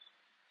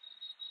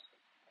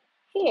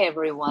Hey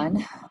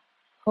everyone.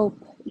 Hope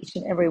each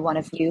and every one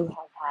of you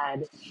have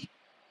had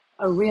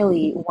a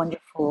really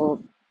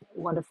wonderful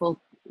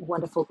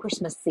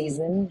Christmas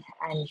season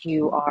and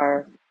you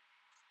are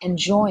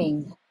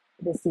enjoying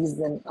the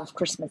season of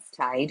Christmas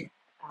tide.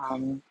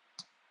 Um,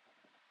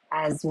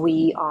 as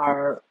we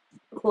are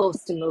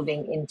close to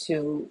moving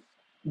into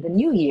the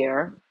new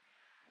year,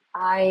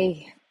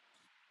 I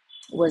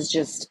was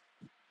just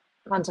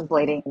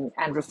contemplating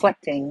and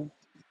reflecting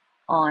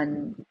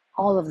on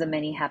all of the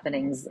many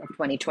happenings of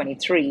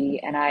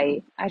 2023, and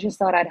I just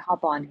thought I'd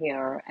hop on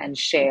here and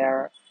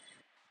share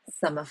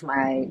some of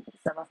my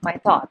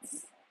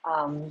thoughts.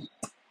 Um,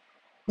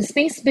 the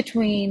space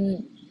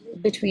between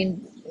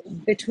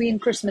between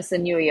Christmas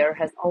and New Year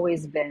has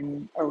always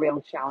been a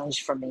real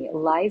challenge for me.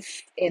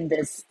 Life in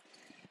this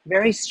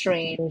very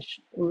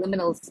strange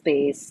liminal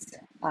space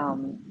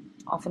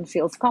often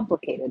feels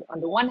complicated.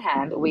 On the one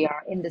hand, we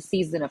are in the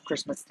season of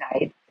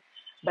Christmastide,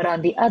 but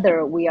on the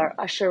other, we are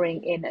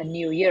ushering in a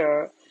new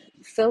year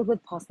filled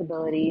with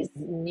possibilities,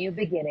 new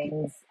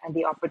beginnings, and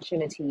the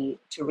opportunity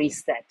to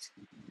reset.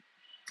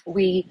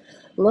 We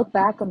look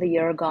back on the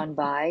year gone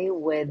by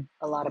with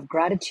a lot of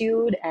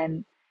gratitude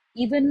and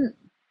even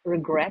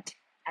regret,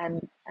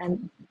 and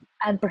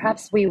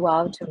perhaps we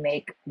vow to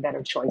make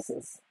better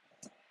choices.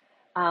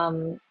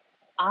 Um,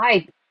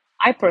 I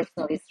I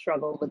personally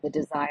struggle with the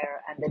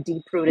desire and the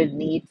deep-rooted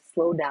need to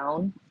slow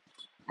down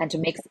and to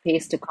make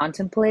space to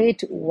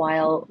contemplate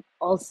while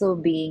also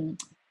being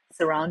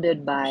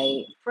surrounded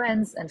by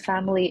friends and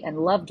family and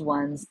loved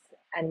ones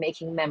and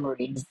making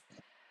memories.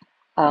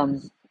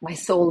 My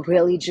soul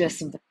really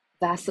just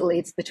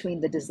vacillates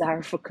between the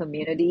desire for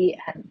community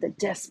and the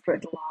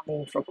desperate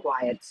longing for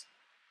quiet.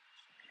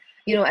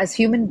 As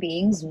human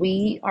beings,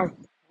 we are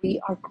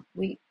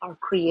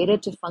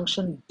created to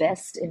function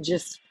best in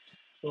just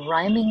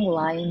rhyming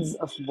lines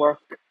of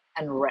work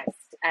and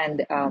rest.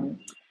 And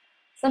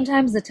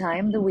sometimes the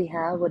time that we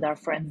have with our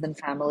friends and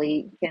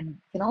family can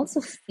also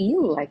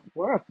feel like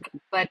work,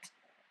 but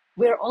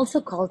we're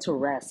also called to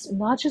rest,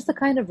 not just the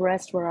kind of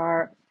rest where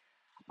our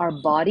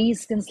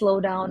bodies can slow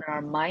down and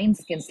our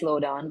minds can slow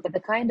down, but the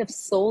kind of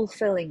soul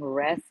filling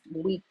rest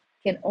we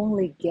can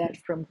only get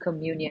from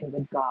communion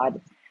with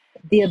God.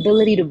 The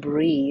ability to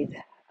breathe,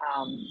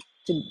 um,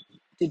 to,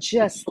 to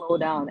just slow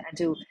down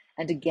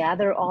and to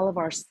gather all of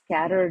our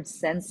scattered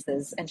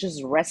senses and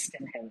just rest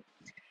in Him.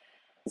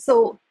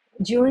 So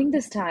during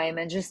this time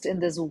and just in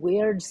this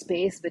weird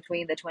space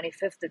between the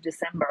 25th of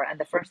December and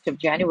the 1st of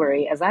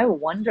January, as I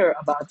wonder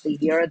about the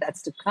year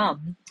that's to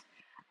come,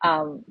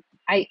 um,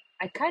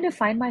 I kind of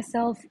find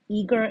myself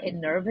eager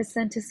in nervous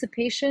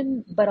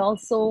anticipation, but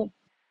also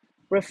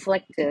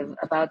reflective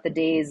about the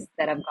days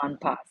that have gone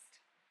past.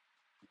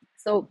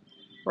 So,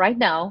 right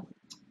now,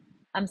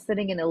 I'm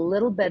sitting in a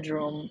little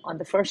bedroom on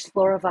the first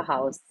floor of a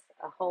house,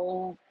 a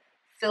home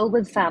filled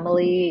with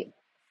family,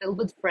 filled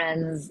with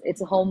friends.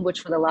 It's a home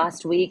which, for the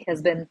last week,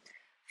 has been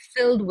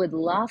filled with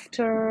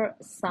laughter,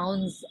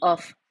 sounds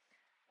of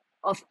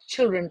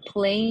children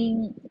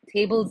playing,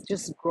 tables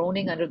just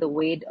groaning under the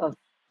weight of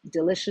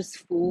delicious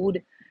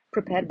food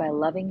prepared by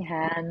loving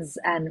hands,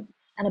 and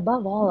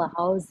above all, a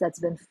house that's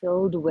been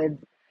filled with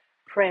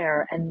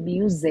prayer and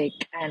music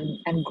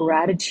and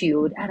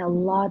gratitude and a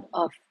lot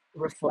of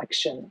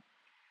reflection.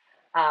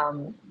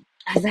 Um,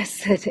 as I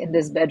sit in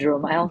this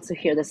bedroom, I also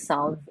hear the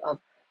sounds of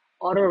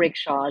auto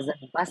rickshaws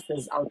and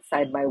buses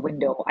outside my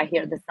window. I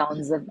hear the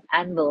sounds of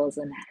anvils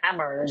and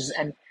hammers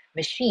and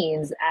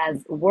machines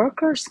as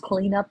workers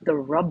clean up the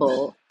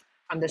rubble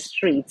from the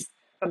streets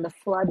from the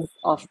floods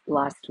of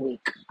last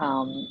week.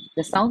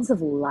 The sounds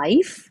of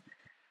life,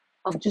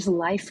 of just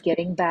life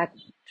getting back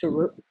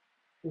to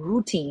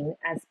routine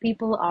as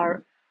people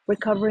are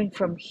recovering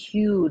from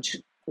huge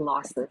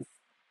losses.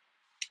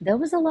 There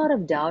was a lot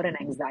of doubt and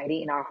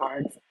anxiety in our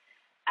hearts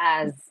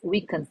as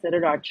we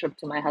considered our trip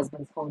to my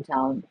husband's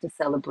hometown to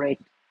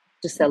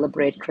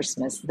celebrate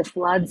Christmas. The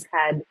floods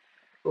had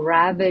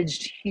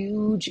ravaged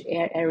huge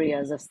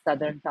areas of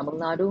southern Tamil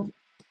Nadu,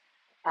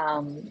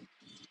 um,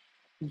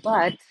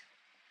 but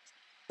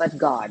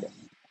God.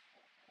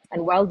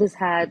 And while this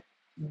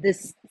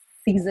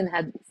season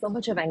had so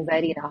much of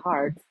anxiety in our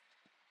hearts,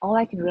 all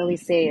I can really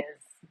say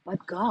is,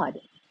 but God,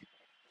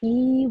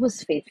 He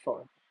was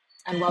faithful.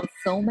 And while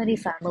so many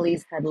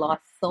families had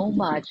lost so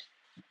much,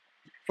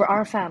 for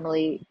our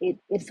family,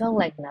 it felt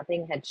like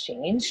nothing had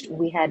changed.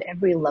 We had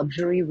every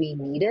luxury we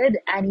needed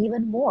and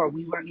even more.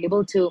 We were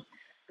able to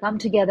come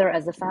together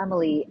as a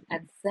family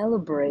and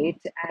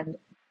celebrate.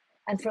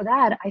 And for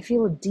that, I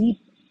feel deep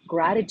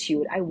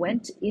gratitude. I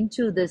went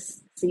into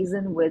this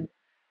season with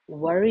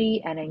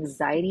worry and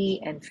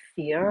anxiety and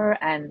fear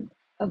and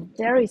a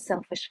very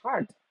selfish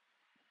heart.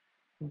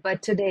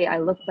 But today I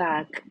look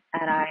back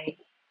and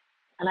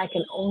I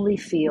can only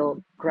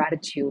feel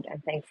gratitude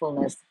and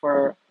thankfulness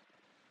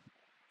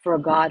for a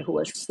God who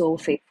is so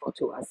faithful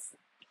to us.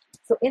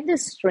 So, in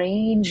this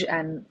strange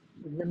and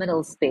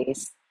liminal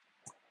space,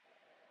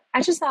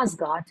 I just ask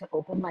God to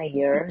open my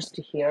ears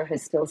to hear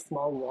His still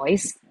small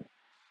voice.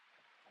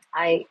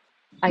 I,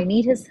 I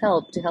need His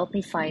help to help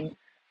me find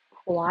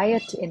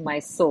quiet in my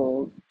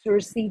soul to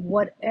receive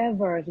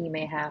whatever He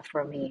may have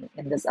for me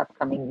in this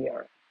upcoming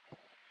year.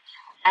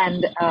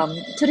 And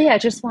today I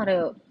just want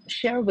to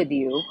share with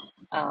you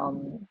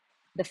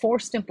the four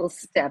simple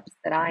steps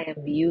that I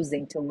am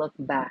using to look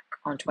back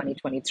on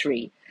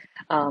 2023,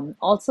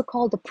 also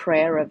called the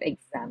prayer of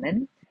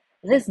examine.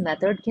 This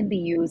method can be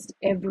used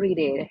every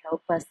day to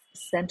help us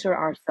center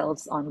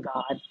ourselves on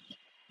God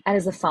and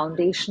is a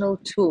foundational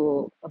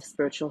tool of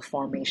spiritual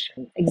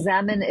formation.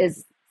 Examine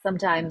is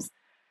sometimes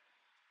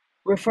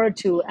referred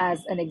to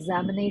as an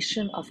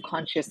examination of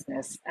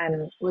consciousness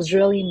and was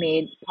really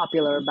made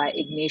popular by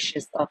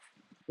Ignatius of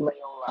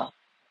Loyola.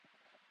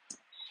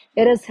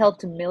 It has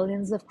helped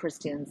millions of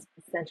Christians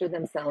center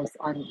themselves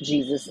on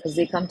Jesus as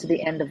they come to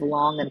the end of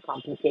long and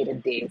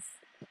complicated days.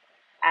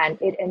 And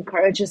it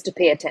encourages to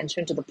pay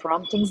attention to the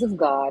promptings of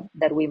God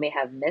that we may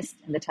have missed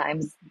in the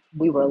times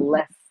we were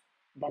less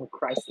than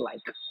Christ like.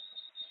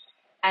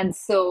 And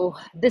so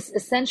this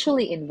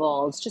essentially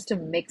involves just a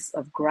mix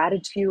of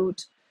gratitude,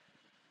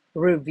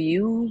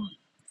 review,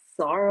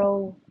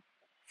 sorrow,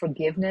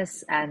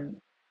 forgiveness, and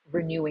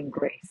renewing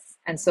grace.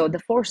 And so the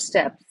four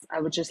steps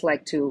I would just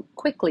like to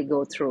quickly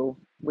go through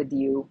with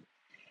you.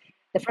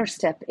 The first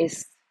step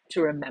is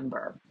to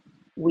remember.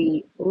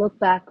 We look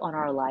back on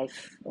our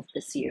life of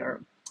this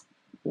year.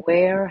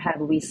 Where have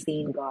we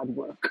seen God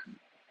work?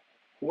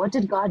 What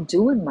did God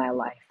do in my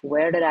life?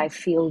 Where did I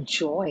feel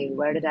joy?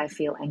 Where did I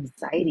feel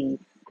anxiety,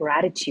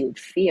 gratitude,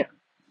 fear?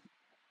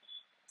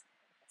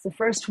 So,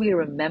 first, we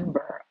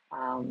remember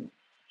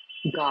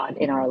God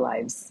in our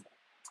lives.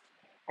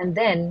 And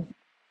then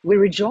we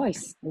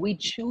rejoice. We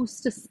choose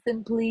to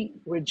simply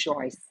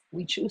rejoice.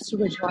 We choose to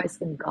rejoice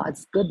in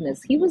God's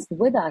goodness. He was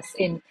with us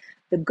in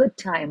the good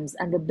times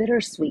and the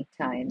bittersweet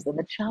times and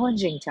the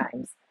challenging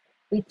times.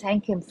 We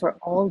thank Him for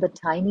all the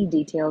tiny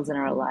details in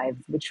our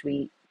lives, which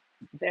we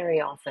very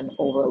often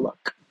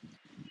overlook.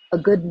 A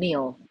good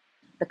meal,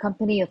 the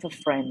company of a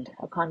friend,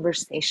 a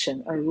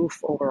conversation, a roof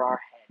over our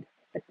head,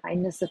 the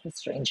kindness of a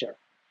stranger.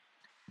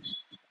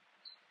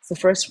 So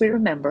first we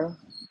remember,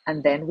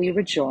 and then we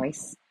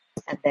rejoice,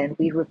 and then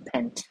we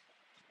repent.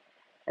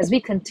 As we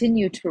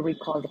continue to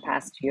recall the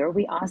past year,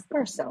 we ask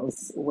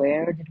ourselves,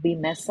 where did we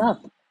mess up?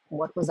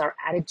 What was our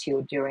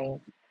attitude during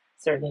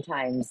certain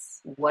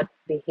times? What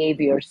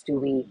behaviors do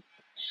we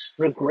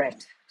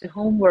regret? To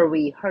whom were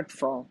we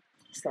hurtful,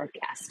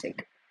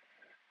 sarcastic?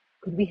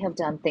 Could we have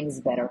done things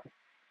better?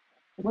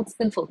 What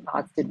sinful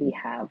thoughts did we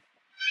have?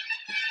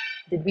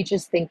 Did we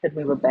just think that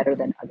we were better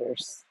than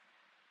others?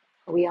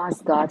 We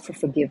ask God for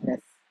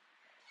forgiveness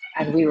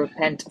and we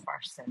repent of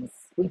our sins.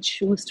 We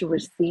choose to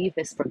receive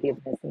His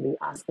forgiveness and we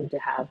ask Him to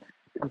have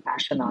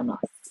compassion on us.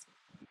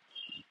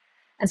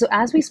 And so,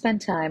 as we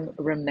spend time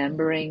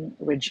remembering,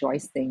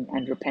 rejoicing,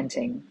 and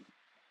repenting,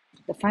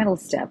 the final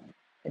step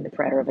in the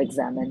prayer of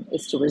examine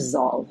is to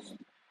resolve.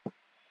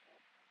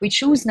 We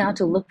choose now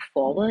to look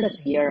forward at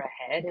the year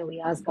ahead and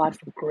we ask God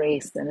for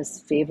grace and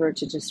His favor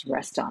to just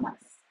rest on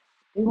us.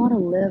 We want to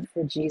live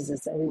for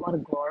Jesus and we want to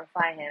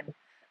glorify Him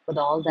with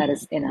all that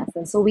is in us.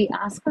 And so we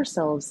ask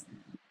ourselves,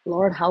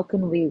 Lord, how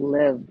can we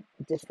live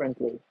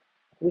differently?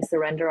 We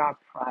surrender our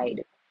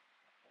pride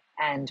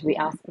and we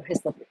ask for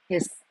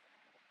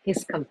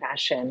His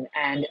compassion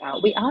and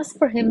we ask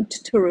for Him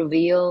to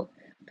reveal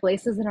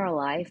places in our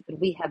life that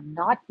we have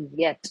not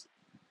yet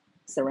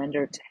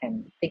surrender to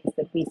Him, things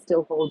that we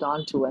still hold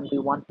on to and we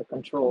want the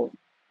control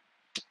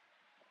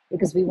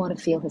because we want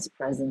to feel His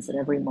presence at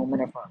every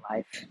moment of our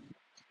life.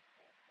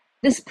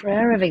 This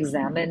prayer of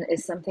examine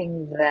is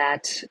something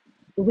that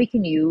we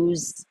can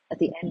use at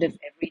the end of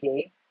every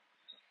day.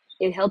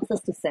 It helps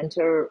us to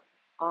center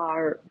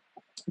our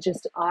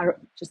just our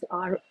just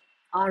our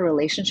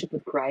relationship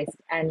with Christ,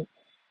 and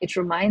it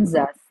reminds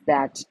us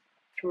that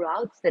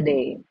throughout the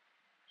day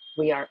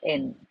we are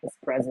in His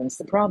presence.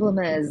 The problem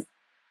is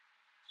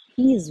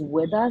He's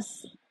with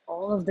us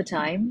all of the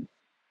time.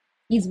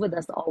 He's with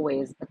us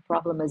always. But the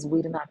problem is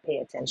we do not pay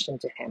attention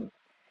to Him.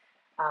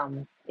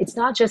 It's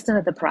not just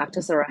another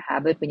practice or a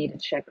habit we need to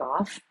check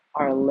off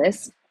our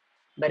list,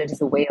 but it is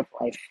a way of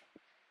life.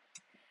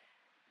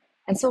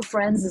 And so,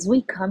 friends, as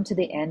we come to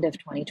the end of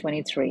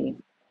 2023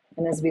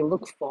 and as we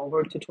look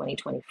forward to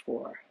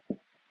 2024,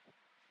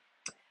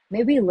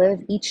 may we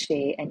live each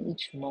day and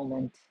each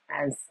moment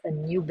as a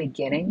new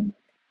beginning,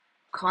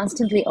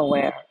 constantly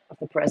aware of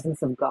the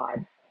presence of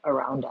God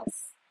around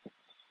us,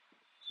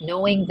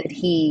 knowing that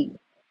He's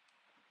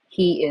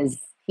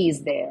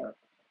there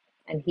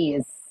and He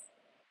is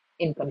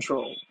in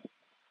control.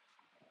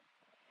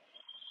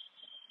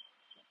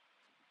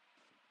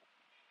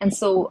 And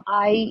so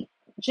I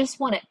just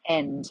want to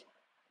end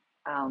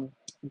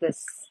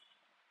this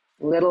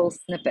little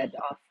snippet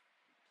of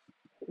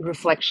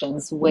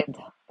reflections with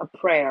a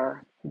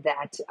prayer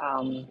that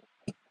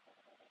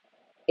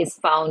is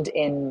found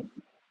in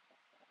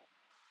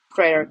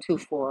prayer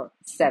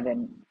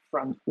 247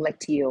 from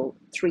Lectio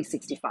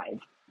 365.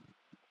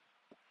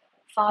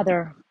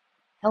 Father,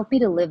 help me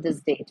to live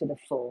this day to the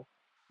full,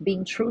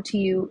 being true to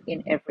you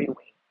in every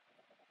way.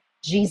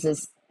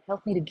 Jesus,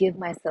 help me to give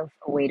myself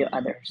away to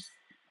others.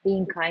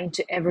 being kind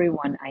to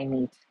everyone I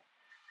meet.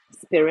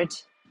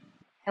 Spirit,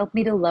 help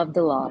me to love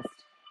the lost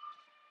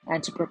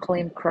and to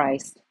proclaim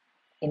Christ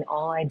in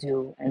all I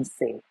do and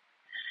say.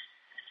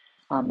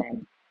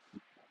 Amen.